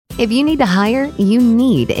If you need to hire, you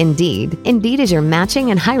need Indeed. Indeed is your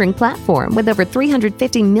matching and hiring platform with over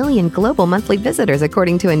 350 million global monthly visitors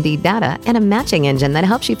according to Indeed data and a matching engine that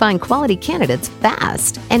helps you find quality candidates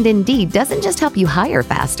fast. And Indeed doesn't just help you hire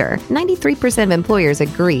faster. 93% of employers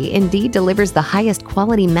agree Indeed delivers the highest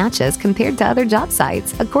quality matches compared to other job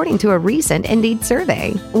sites, according to a recent Indeed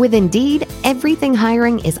survey. With Indeed, everything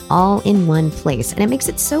hiring is all in one place, and it makes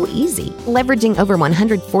it so easy. Leveraging over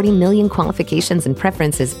 140 million qualifications and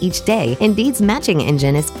preferences each day, Indeed's matching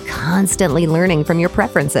engine is constantly learning from your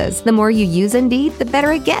preferences. The more you use Indeed, the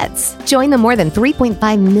better it gets. Join the more than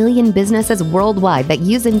 3.5 million businesses worldwide that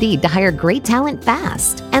use Indeed to hire great talent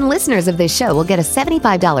fast. And listeners of this show will get a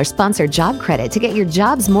 $75 sponsored job credit to get your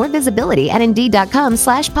jobs more visibility at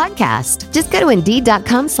Indeed.com/podcast. Just go to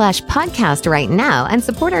Indeed.com/podcast right now and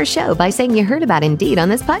support our show by saying you heard about Indeed on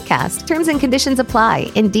this podcast. Terms and conditions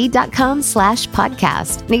apply.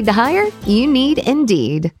 Indeed.com/podcast. Need to hire? You need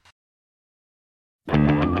Indeed.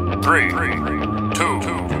 3, 2,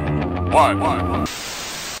 1.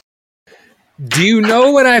 Do you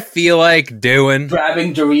know what I feel like doing?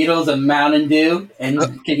 Grabbing Doritos and Mountain Dew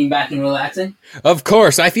and kicking back and relaxing? Of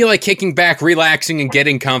course, I feel like kicking back, relaxing, and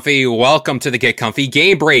getting comfy. Welcome to the Get Comfy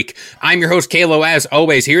Game Break. I'm your host, Kalo, as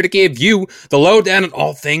always, here to give you the lowdown on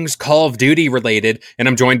all things Call of Duty related, and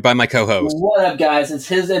I'm joined by my co-host. What up, guys? It's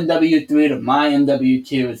his MW3 to my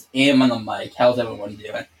MW2. It's Am on the mic. How's everyone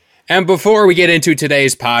doing? And before we get into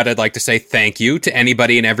today's pod, I'd like to say thank you to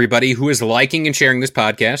anybody and everybody who is liking and sharing this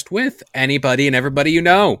podcast with anybody and everybody you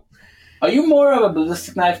know. Are you more of a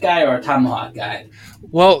ballistic knife guy or a tomahawk guy?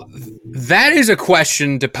 Well, that is a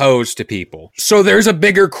question to pose to people. So there's a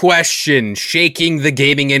bigger question shaking the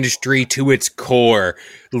gaming industry to its core.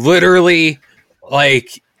 Literally,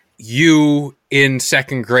 like you in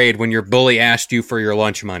second grade when your bully asked you for your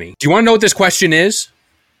lunch money. Do you want to know what this question is?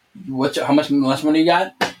 How much lunch money you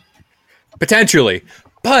got? Potentially.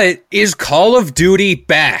 But is Call of Duty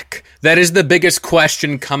back? That is the biggest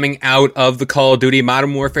question coming out of the Call of Duty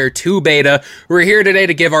Modern Warfare 2 beta. We're here today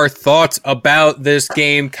to give our thoughts about this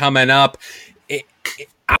game coming up.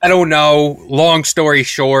 I don't know. Long story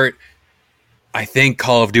short, I think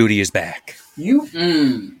Call of Duty is back. Is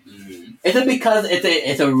it because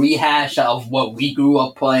it's a rehash of what we grew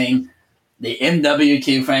up playing, the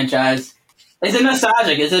MW2 franchise? Is it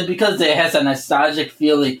nostalgic? Is it because it has a nostalgic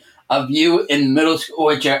feeling of you in middle school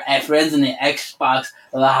with your friends in the Xbox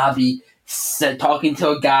lobby talking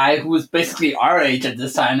to a guy who was basically our age at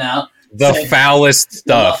this time now? The foulest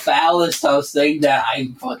stuff. The foulest stuff, saying that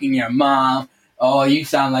I'm fucking your mom. Oh, you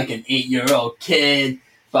sound like an 8-year-old kid.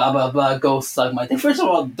 Blah, blah, blah. Go suck my dick. First of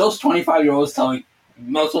all, those 25-year-olds telling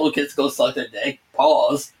most little kids to go suck their dick.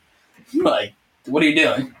 Pause. Like, what are you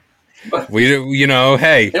doing?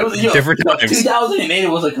 Hey, it was, different times. 2008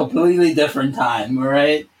 was a completely different time,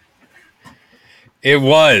 right? It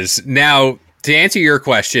was. Now, to answer your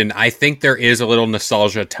question, I think there is a little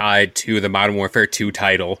nostalgia tied to the Modern Warfare 2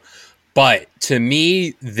 title. But to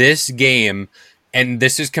me, this game, and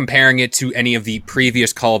this is comparing it to any of the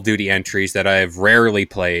previous Call of Duty entries that I have rarely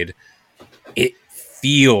played, it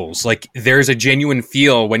feels like there's a genuine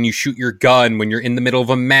feel when you shoot your gun, when you're in the middle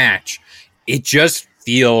of a match. It just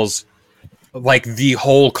feels like the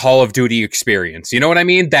whole Call of Duty experience. You know what I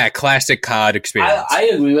mean? That classic COD experience. I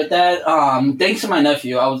agree with that. Thanks to my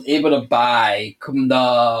nephew, I was able to buy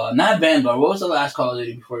not Vanguard. What was the last Call of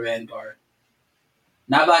Duty before Vanguard?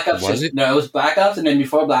 Not Black Ops. Was it? No, it was Black Ops, and then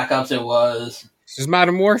before Black Ops, it was... This is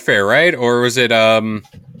Modern Warfare, right? Or was it...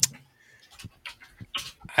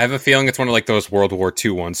 I have a feeling it's one of like those World War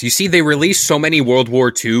II ones. You see, they released so many World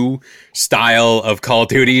War II style of Call of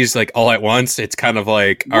Duties like all at once. It's kind of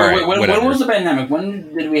like, all right, whatever. When was the pandemic?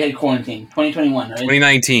 When did we hit quarantine? 2021, right?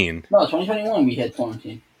 2019. No, 2021 we hit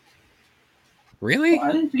quarantine. Really? Oh,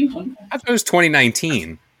 I didn't think so. I thought it was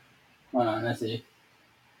 2019. Hold on, let's see.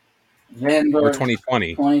 Vanguard, or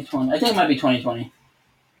 2020. 2020. I think it might be 2020.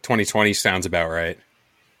 2020 sounds about right.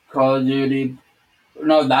 Call of Duty...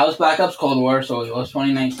 No, that was Black Ops Cold War, so it was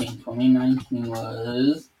 2019. 2019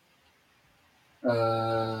 was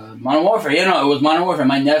Modern Warfare. It was Modern Warfare.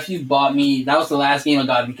 My nephew bought me... That was the last game I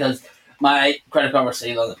got because my credit card was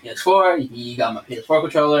saved on the PS4. He got my PS4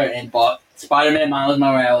 controller and bought Spider-Man, Miles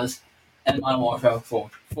Morales, and Modern Warfare for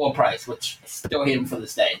full price, which I still hate him for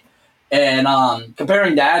this day. And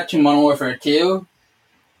comparing that to Modern Warfare 2,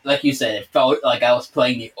 like you said, it felt like I was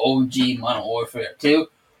playing the OG Modern Warfare 2.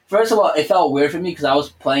 First of all, it felt weird for me because I was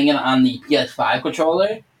playing it on the PS5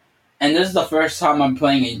 controller, and this is the first time I'm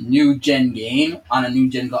playing a new gen game on a new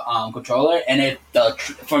gen controller. And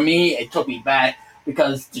for me, it took me back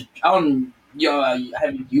because you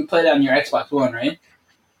played it on your Xbox One, right?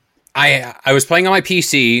 I was playing on my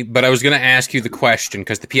PC, but I was going to ask you the question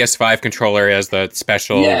because the PS5 controller has the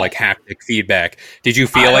special like haptic feedback. Did you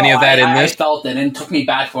feel any of that in this? I felt it, and it took me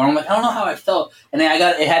back for it. I'm like, I don't know how I felt, and then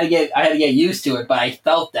I had to get used to it. But I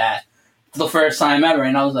felt that for the first time ever,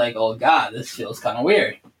 and I was like, oh god, this feels kind of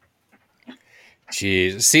weird.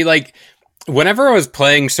 Jeez, see, like whenever I was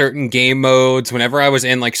playing certain game modes, whenever I was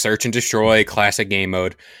in like Search and Destroy classic game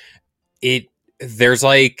mode, there's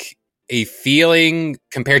like a feeling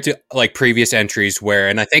compared to like previous entries where,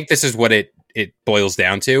 and I think this is what it boils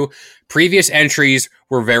down to. Previous entries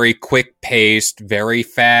were very quick paced, very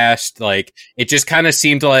fast. Like it just kind of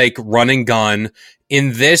seemed like run and gun.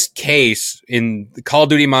 In this case, in Call of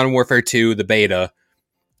Duty Modern Warfare 2, the beta,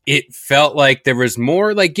 it felt like there was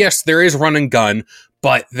more like, yes, there is run and gun,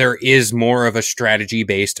 but there is more of a strategy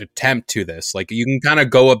based attempt to this. Like you can kind of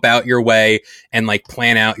go about your way and like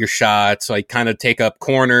plan out your shots, like kind of take up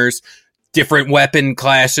corners. Different weapon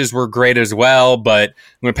classes were great as well, but I'm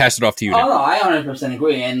going to pass it off to you. Oh, no, I 100%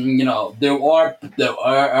 agree. And, there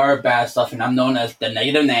are bad stuff, and I'm known as the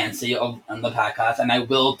Negative Nancy on the podcast, and I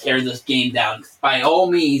will tear this game down. By all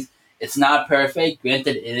means, it's not perfect.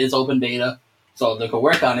 Granted, it is open beta, so they could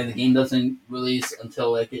work on it. The game doesn't release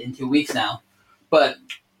until like in 2 weeks now. But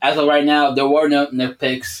as of right now, there were no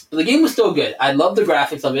nitpicks. But the game was still good. I love the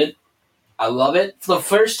graphics of it. I love it. For the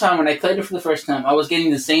first time, when I played it for the first time, I was getting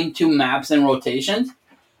the same 2 maps in rotations,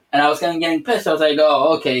 and I was kind of getting pissed. I was like,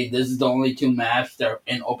 oh, okay, this is the only 2 maps that are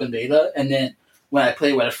in open beta. And then when I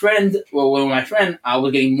played with my friend, I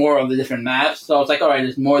was getting more of the different maps. So I was like, all right,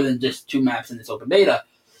 there's more than just 2 maps in this open beta.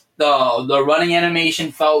 The running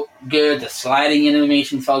animation felt good. The sliding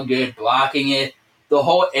animation felt good. Blocking it. The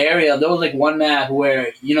whole area, there was like one map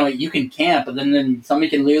where, you can camp, but then somebody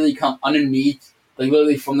can literally come underneath, like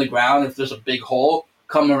literally from the ground, if there's a big hole,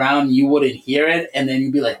 come around, you wouldn't hear it, and then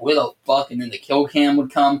you'd be like, where the fuck? And then the kill cam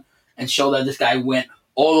would come and show that this guy went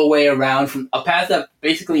all the way around from a path that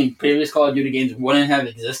basically in previous Call of Duty games wouldn't have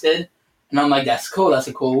existed. And I'm like, that's cool, that's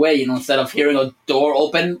a cool way. Instead of hearing a door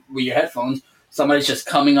open with your headphones, somebody's just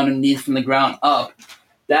coming underneath from the ground up.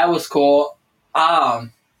 That was cool. What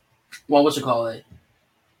was it called?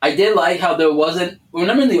 I did like how there wasn't,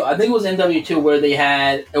 remember I think it was MW2 where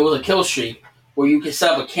it was a kill streak, where you could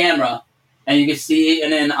set up a camera, and you could see,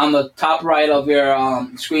 and then on the top right of your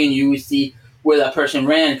screen, you would see where that person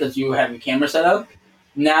ran because you have your camera set up.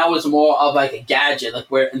 Now it's more of like a gadget, like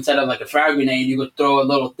where instead of like a frag grenade, you could throw a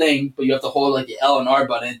little thing, but you have to hold like the L and R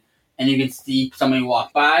button, and you can see somebody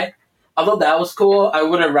walk by. I thought that was cool. I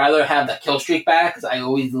would have rather have that kill streak back because I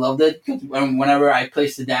always loved it. Because whenever I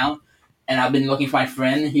placed it down, and I've been looking for my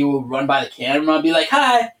friend, he will run by the camera and be like,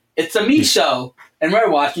 "Hi, it's a me show." And we're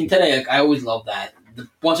watching today. Like, I always love that.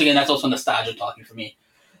 Once again, that's also nostalgia talking for me.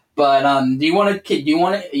 But do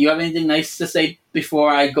you have anything nice to say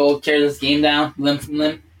before I go tear this game down, limb from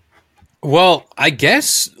limb? Well, I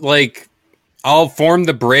guess like I'll form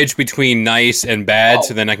the bridge between nice and bad,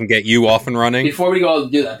 so then I can get you off and running. Before we go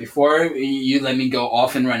do that, before you let me go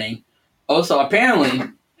off and running. Also, apparently,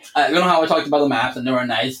 I don't know how I talked about the maps, and there were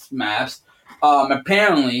nice maps.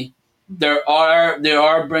 Apparently, There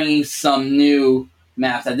are bringing some new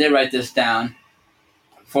maps. I did write this down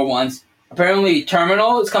for once. Apparently,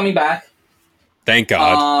 Terminal is coming back. Thank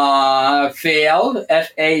God. Failed,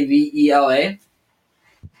 Favela.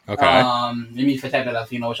 Okay. Let me type it up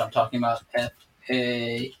so you know what I'm talking about.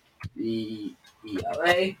 Favela.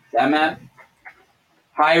 That map.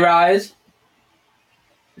 High Rise.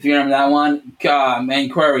 If you remember that one.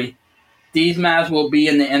 And Query. These maps will be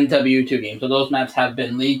in the MW2 game. So those maps have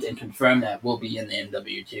been leaked and confirmed that will be in the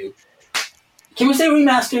MW2. Can we say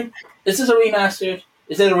remastered? Is this a remastered?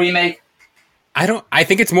 Is it a remake? I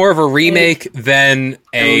think it's more of a remake than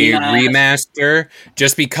a remaster,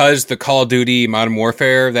 just because the Call of Duty Modern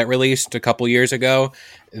Warfare that released a couple years ago,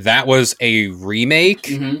 that was a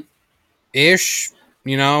remake-ish,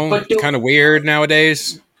 kind of weird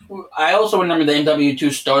nowadays. I also remember the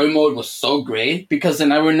MW2 story mode was so great, because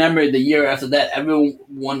then I remember the year after that, everyone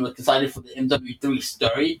was excited for the MW3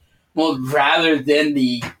 story mode rather than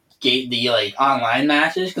the online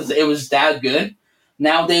matches, because it was that good.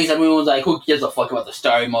 Nowadays, everyone's like, who gives a fuck about the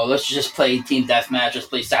story mode? Let's just play Team Deathmatch, let's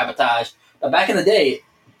play Sabotage. But back in the day,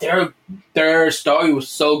 their story was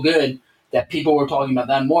so good that people were talking about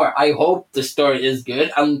that more. I hope the story is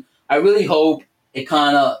good. I really hope it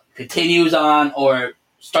kind of continues on or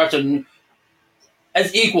starts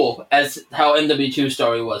as equal as how MW2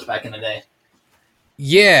 story was back in the day.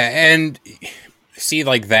 Yeah, and see,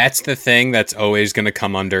 like, that's the thing that's always going to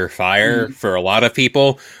come under fire for a lot of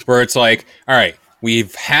people, where it's like, all right,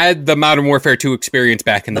 we've had the Modern Warfare 2 experience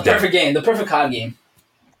back in the day. The perfect COD game.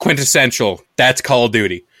 Quintessential. That's Call of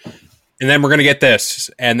Duty. And then we're going to get this.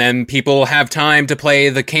 And then people have time to play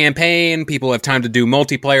the campaign. People have time to do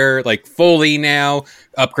multiplayer, like fully now,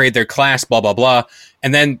 upgrade their class, blah, blah, blah.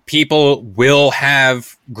 And then people will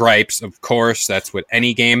have gripes, of course. That's with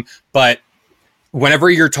any game. But whenever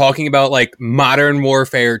you're talking about like Modern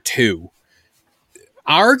Warfare 2,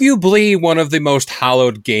 arguably one of the most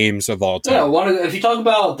hallowed games of all time. Yeah, if you talk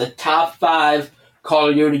about the top 5 Call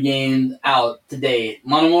of Duty games out to date,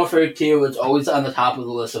 Modern Warfare 2 is always on the top of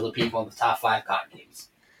the list of the people in the top 5 COD games.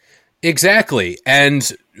 Exactly.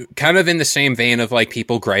 And kind of in the same vein of like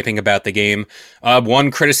people griping about the game,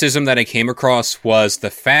 one criticism that I came across was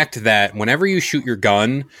the fact that whenever you shoot your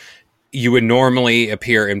gun, you would normally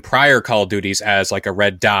appear in prior Call of Duties as like a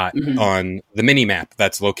red dot on the minimap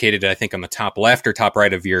that's located, I think, on the top left or top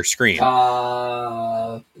right of your screen.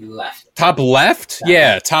 Left. Top left?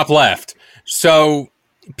 Yeah, top left. So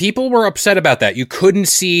people were upset about that. You couldn't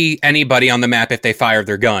see anybody on the map if they fired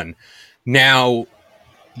their gun. Now,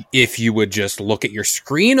 if you would just look at your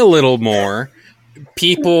screen a little more,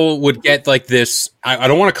 people would get like this, I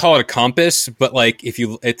don't want to call it a compass, but like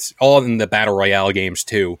it's all in the Battle Royale games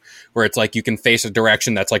too, where it's like you can face a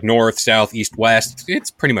direction that's like north, south, east, west. It's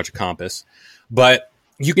pretty much a compass. But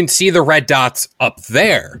you can see the red dots up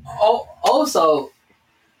there. Also,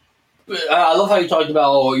 I love how you talked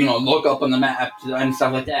about, look up on the map and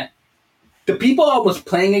stuff like that. The people I was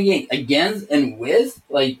playing against and with,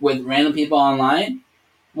 like with random people online,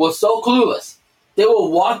 was so clueless. They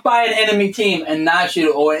will walk by an enemy team and not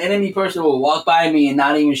shoot, or an enemy person will walk by me and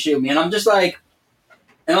not even shoot me. And I'm just like,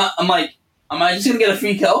 am I just going to get a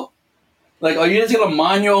free kill? Like, are you just going to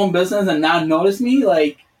mind your own business and not notice me?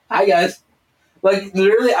 Like, hi guys. Like,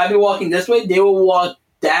 literally, I'd be walking this way, they will walk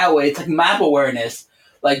that way. It's like map awareness.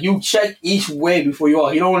 Like, you check each way before you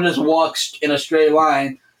walk. You don't want to just walk in a straight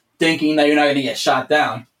line thinking that you're not going to get shot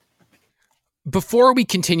down. Before we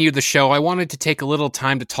continue the show, I wanted to take a little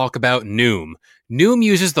time to talk about Noom. Noom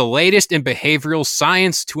uses the latest in behavioral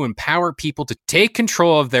science to empower people to take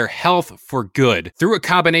control of their health for good through a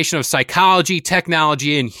combination of psychology,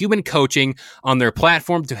 technology, and human coaching on their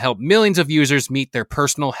platform to help millions of users meet their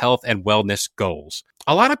personal health and wellness goals.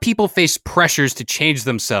 A lot of people face pressures to change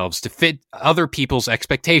themselves to fit other people's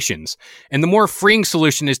expectations, and the more freeing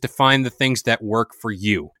solution is to find the things that work for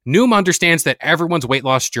you. Noom understands that everyone's weight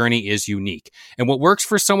loss journey is unique, and what works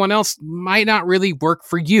for someone else might not really work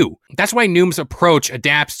for you. That's why Noom's approach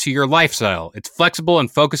adapts to your lifestyle. It's flexible and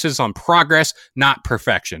focuses on progress, not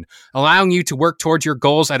perfection, allowing you to work towards your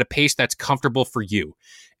goals at a pace that's comfortable for you.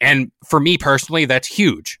 And for me personally, that's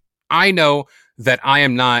huge. I know that I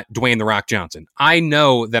am not Dwayne The Rock Johnson. I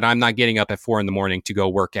know that I'm not getting up at 4 a.m. to go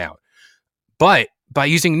work out. But by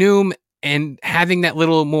using Noom and having that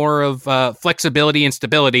little more of flexibility and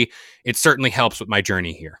stability, it certainly helps with my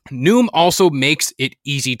journey here. Noom also makes it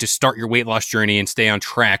easy to start your weight loss journey and stay on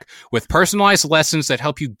track with personalized lessons that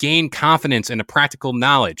help you gain confidence and a practical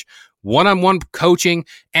knowledge, one-on-one coaching,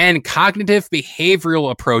 and cognitive behavioral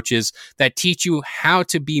approaches that teach you how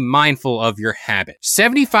to be mindful of your habits.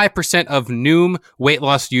 75% of Noom weight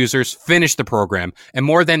loss users finished the program, and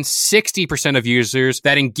more than 60% of users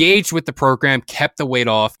that engaged with the program kept the weight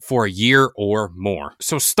off for a year or more.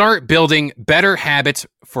 So start building better habits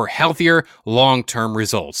for healthier long-term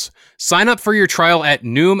results. Sign up for your trial at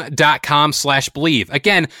Noom.com/believe.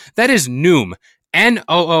 Again, that is Noom,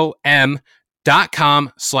 Noom.com/believe.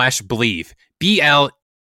 BL.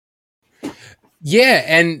 Yeah,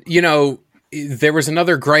 and there was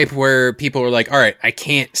another gripe where people were like, all right, I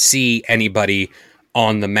can't see anybody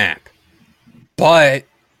on the map. But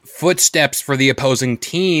footsteps for the opposing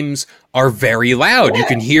teams are very loud. Yeah. You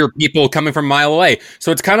can hear people coming from a mile away.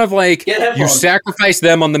 So it's kind of like you sacrifice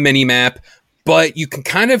them on the mini-map, but you can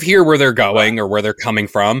kind of hear where they're going or where they're coming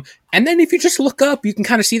from. And then if you just look up, you can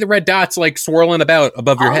kind of see the red dots like swirling about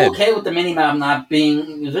above your head. I'm okay with the minimap not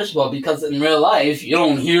being visible because in real life,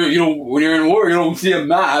 when you're in war, you don't see a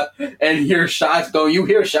map and hear shots go. You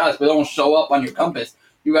hear shots, but they don't show up on your compass.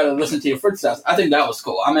 You got to listen to your footsteps. I think that was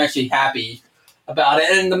cool. I'm actually happy about it.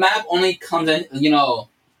 And the map only comes in,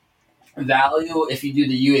 value if you do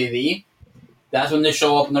the UAV. That's when they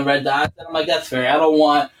show up in the red dots. And I'm like, that's fair. I don't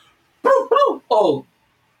want... Oh,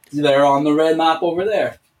 they're on the red map over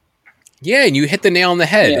there. Yeah, and you hit the nail on the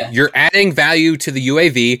head. Yeah. You're adding value to the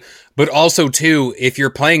UAV, but also, too, if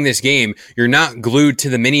you're playing this game, you're not glued to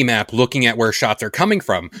the minimap looking at where shots are coming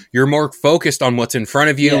from. You're more focused on what's in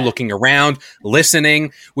front of you, looking around,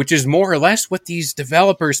 listening, which is more or less what these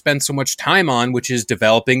developers spend so much time on, which is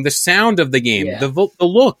developing the sound of the game, the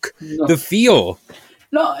look, the feel.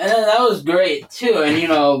 No, and that was great, too. And,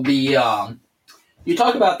 you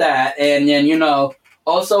talk about that, and then,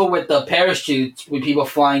 Also, with the parachutes, with people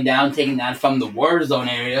flying down, taking that from the war zone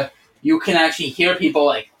area, you can actually hear people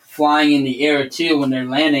like flying in the air too when they're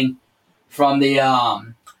landing from the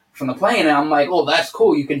plane. And I'm like, oh, that's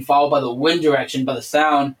cool. You can follow by the wind direction, by the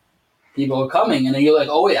sound. People are coming, and then you're like,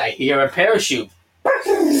 oh wait, I hear a parachute.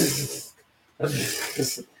 That's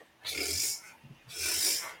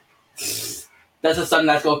the something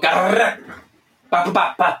that's going.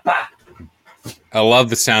 I love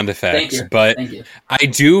the sound effects, but I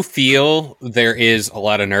do feel there is a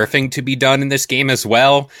lot of nerfing to be done in this game as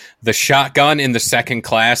well. The shotgun in the second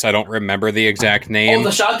class, I don't remember the exact name. Oh,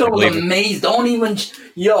 the shotgun was amazing. Don't even...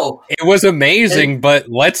 Yo. It was amazing, but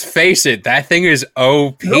let's face it, that thing is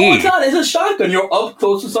OP. No, it's not. It's a shotgun. You're up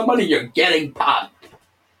close to somebody, you're getting popped.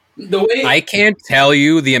 I can't tell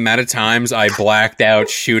you the amount of times I blacked out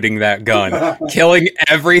shooting that gun, killing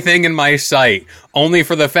everything in my sight, only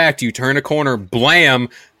for the fact you turn a corner, blam,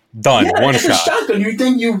 done, one shot. It's a shotgun. You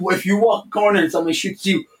think if you walk a corner and somebody shoots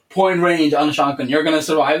you point range on a shotgun, you're going to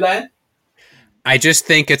survive that? I just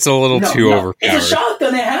think it's a little too overpowered. It's a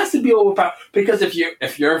shotgun. It has to be overpowered because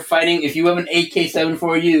if you're fighting, if you have an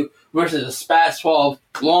AK-74U versus a SPAS-12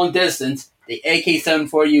 long distance, the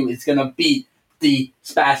AK-74U is going to beat the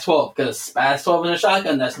SPAS-12 because SPAS-12 is a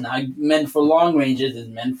shotgun that's not meant for long ranges. It's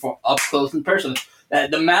meant for up close and personal.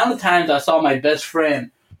 The amount of times I saw my best friend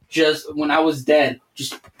just when I was dead,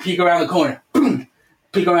 just peek around the corner, boom,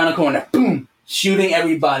 peek around the corner, boom, shooting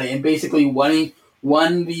everybody and basically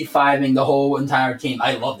 1v5ing the whole entire team.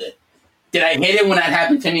 I loved it. Did I hate it when that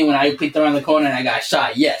happened to me when I peeked around the corner and I got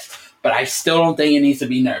shot? Yes, but I still don't think it needs to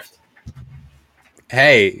be nerfed.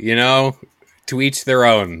 Hey, to each their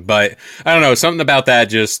own, but I don't know, something about that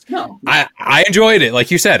just I enjoyed it. Like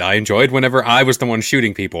you said, I enjoyed whenever I was the one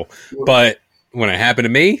shooting people, but when it happened to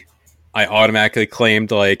me, I automatically claimed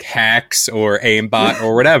like hacks or aimbot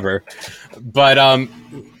or whatever. But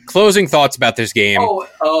closing thoughts about this game.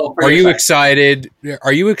 Are you excited?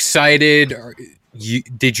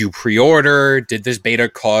 Did you pre-order? Did this beta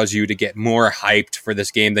cause you to get more hyped for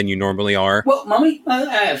this game than you normally are? Well,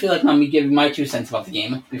 I feel like let me give my 2 cents about the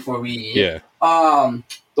game before we... Yeah.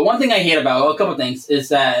 The one thing I hate about a couple things is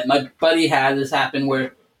that my buddy had this happen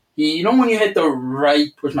where when you hit the right...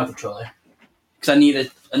 Where's my controller? Because I need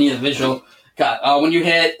a visual. God, when you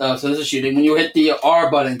hit... so this is shooting. When you hit the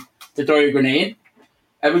R button to throw your grenade,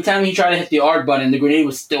 every time he tried to hit the R button, the grenade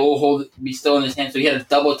would be still in his hand, so he had to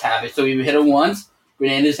double tap it. So he would hit it once,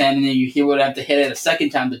 grenade in his hand, and then he would have to hit it a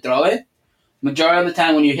second time to throw it. Majority of the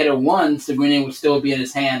time when you hit it once, the grenade would still be in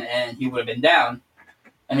his hand, and he would have been down.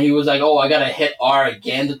 And he was like, oh, I gotta hit R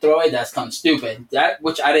again to throw it? That's kind of stupid.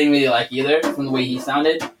 Which I didn't really like either, from the way he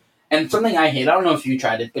sounded. And something I hate, I don't know if you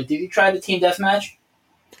tried it, but did you try the Team Deathmatch?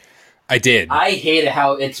 I did. I hate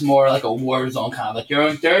how it's more like a Warzone kind of. Like you're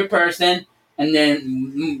in third person, and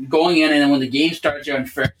then going in, and then when the game starts, you're in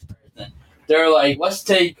first person. They're like, let's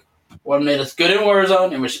take what made us good in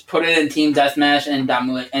Warzone, and we should put it in Team Deathmatch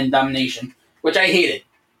and Domination, which I hated.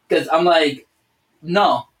 Because I'm like,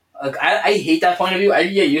 no. Like, I hate that point of view. I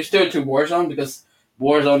get used to it to Warzone because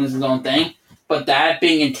Warzone is its own thing. But that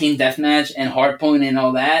being in Team Deathmatch and Hardpoint and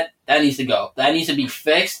all that, that needs to go. That needs to be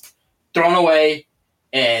fixed, thrown away,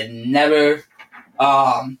 and never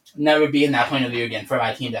be in that point of view again for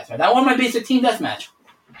my Team Deathmatch. I want my basic Team Deathmatch.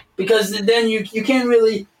 Because then you can't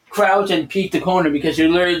really crouch and peek the corner because you're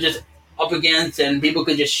literally just up against it and people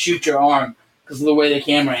could just shoot your arm because of the way the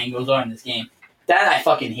camera angles are in this game. That I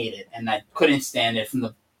fucking hated, and I couldn't stand it from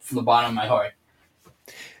the bottom of my heart.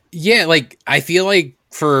 Yeah, like, I feel like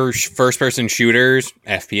for first-person shooters,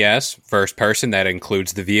 FPS, first person, that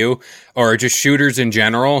includes the view, or just shooters in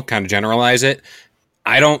general, kind of generalize it,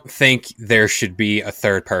 I don't think there should be a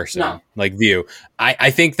third person, like, view.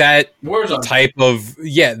 I think that Warzone type of...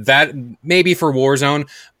 Yeah, that maybe for Warzone,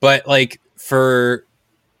 but, like, for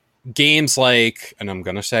games like... And I'm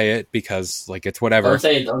going to say it because, like, it's whatever. Don't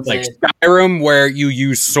say it. Skyrim, where you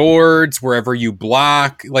use swords wherever you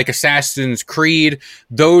block, like Assassin's Creed,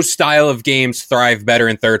 those style of games thrive better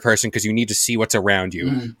in third person because you need to see what's around you.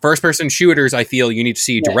 Mm-hmm. First person shooters, I feel you need to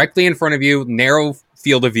see directly in front of you, narrow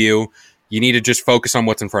field of view. You need to just focus on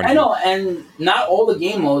what's in front of you. I know, and not all the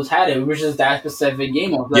game modes had it, which is that specific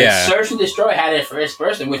game mode. Like Search and Destroy had it first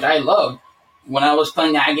person, which I loved. When I was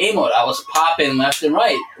playing that game mode, I was popping left and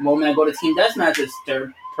right. The moment I go to Team Deathmatch, it's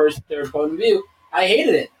third point of view. I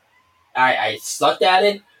hated it. I sucked at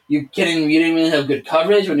it. You didn't really have good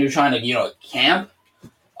coverage when you were trying to, camp,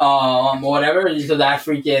 whatever. So I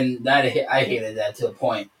hated that to a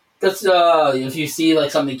point. Because if you see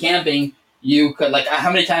like somebody camping, you could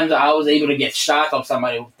how many times I was able to get shot off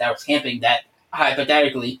somebody that was camping that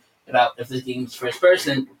hypothetically, if this game's first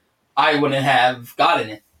person, I wouldn't have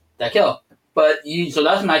gotten that kill. But so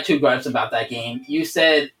that's my 2 gripes about that game. You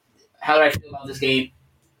said, how did I feel about this game?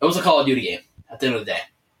 It was a Call of Duty game at the end of the day.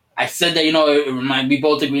 I said that, we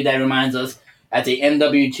both agree that it reminds us at the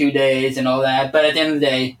MW2 days and all that. But at the end of the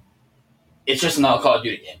day, it's just another Call of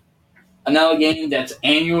Duty game. Another game that's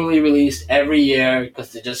annually released every year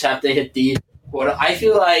because they just have to hit the quota. I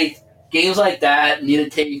feel like games like that need to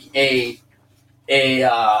take a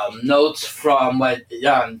notes from what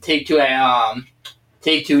Take-Two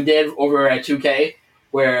did over at 2K,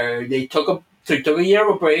 where they took a year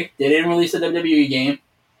of a break. They didn't release a WWE game,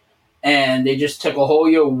 and they just took a whole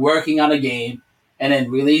year working on a game and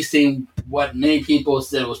then releasing what many people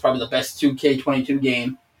said was probably the best 2K22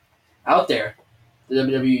 game out there. The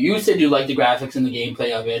WWE, you said you liked the graphics and the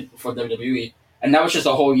gameplay of it for WWE, and that was just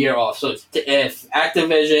a whole year off. So if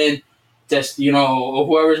Activision, just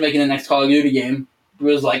whoever's making the next Call of Duty game,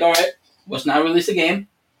 was like, all right, let's not release a game.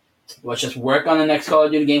 Let's just work on the next Call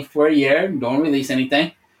of Duty game for a year. Don't release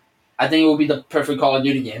anything. I think it will be the perfect Call of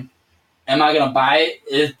Duty game. Am I gonna buy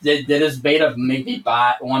it? Did this beta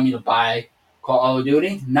want me to buy Call of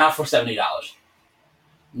Duty? Not for $70.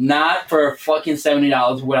 Not for fucking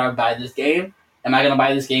 $70 would I buy this game. Am I gonna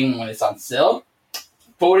buy this game when it's on sale?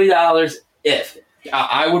 $40 if.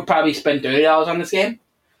 I would probably spend $30 on this game,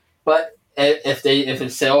 but if a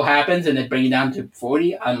sale happens and they bring it down to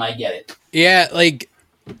 $40, I might get it. Yeah,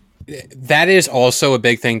 that is also a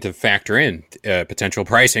big thing to factor in. Potential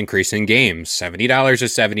price increase in games. $70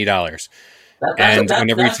 is $70.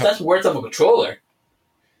 That's worth of a controller.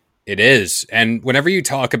 It is. And whenever you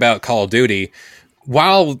talk about Call of Duty,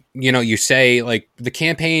 while you say the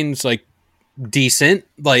campaign's decent,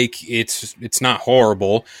 it's not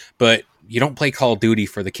horrible, but you don't play Call of Duty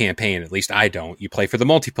for the campaign. At least I don't. You play for the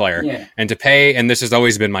multiplayer. Yeah. And to pay, and this has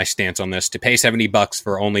always been my stance on this, to pay $70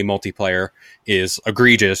 for only multiplayer is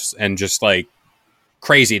egregious and just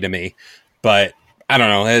crazy to me. But I don't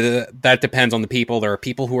know. That depends on the people. There are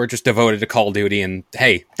people who are just devoted to Call of Duty, and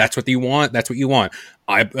hey, that's what you want. That's what you want.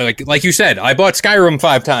 I like you said, I bought Skyrim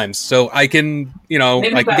 5 times, so I can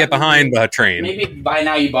get behind the train. Maybe by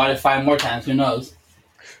now you bought it 5 more times. Who knows?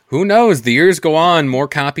 Who knows? The years go on, more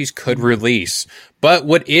copies could release. But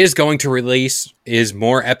what is going to release is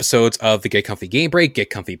more episodes of the Get Comfy Game Break, Get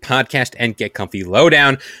Comfy Podcast, and Get Comfy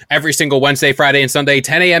Lowdown every single Wednesday, Friday, and Sunday,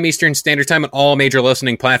 10 a.m. Eastern Standard Time on all major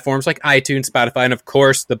listening platforms like iTunes, Spotify, and of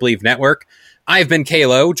course, the Believe Network. I've been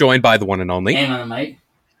Kalo, joined by the one and only. And Mike.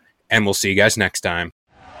 And we'll see you guys next time.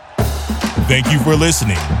 Thank you for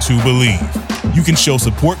listening to Believe. You can show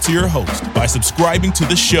support to your host by subscribing to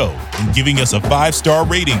the show and giving us a 5-star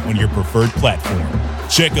rating on your preferred platform.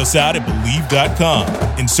 Check us out at Believe.com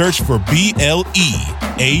and search for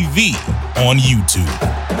BLEAV on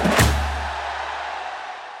YouTube.